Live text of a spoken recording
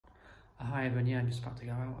Hi everyone, yeah, I'm just about to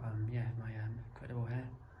go out. Yeah, my incredible hair.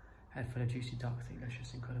 Head full of juicy, dark, thick,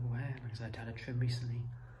 luscious, incredible hair. Like I said, I had a trim recently,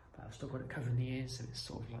 but I've still got it covering the ears, so it's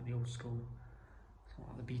sort of like the old school. It's not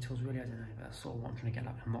like the Beatles really, I don't know, but that's sort of what I'm trying to get,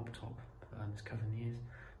 like a mop top, but it's covering the ears.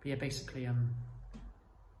 But yeah, basically,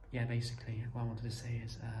 what I wanted to say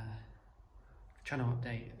is, channel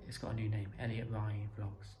update, it's got a new name, Elliot Rai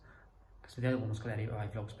Vlogs. Because the other one was called Elliot Rai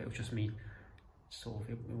Vlogs, but it was just me, sort of,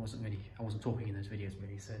 it wasn't really, I wasn't talking in those videos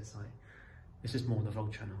really, so it's like, this is more the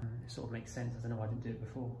vlog channel. It sort of makes sense. I don't know why I didn't do it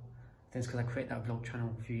before. Then it's because I created that vlog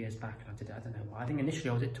channel a few years back and I did it, I don't know why. I think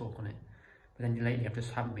initially I did talk on it, but then lately I've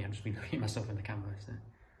just haven't been. I've just been looking at myself in the camera, so.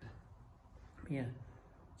 But yeah,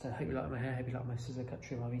 so I hope you like my hair, I hope you like my scissor cut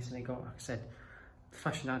trim I recently got. Like I said, the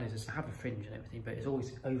fashion nowadays is to have a fringe and everything, but it's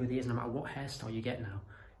always over the ears. No matter what hairstyle you get now,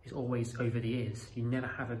 it's always over the ears. You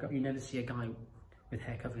never see a guy with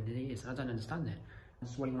hair covering the ears. I don't understand it.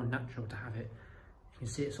 It's way more natural to have it. You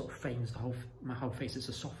can see it sort of frames my whole face. It's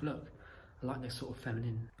a soft look. I like this sort of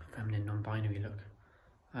feminine, non-binary look.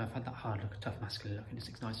 I've had that hard look, tough masculine look, and it's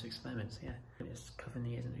nice to experiment. So yeah, it's covering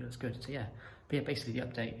the ears and it looks good. So yeah, but yeah, basically the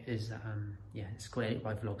update is that yeah, it's called Edit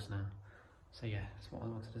by Vlogs now. So yeah, that's what I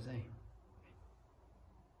wanted to say.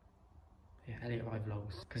 Yeah, Elliot Rai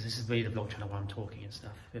Vlogs, because this is really the vlog channel where I'm talking and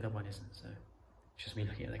stuff. The other one isn't, so it's just me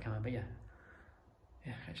looking at the camera. But yeah,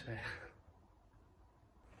 catch you there.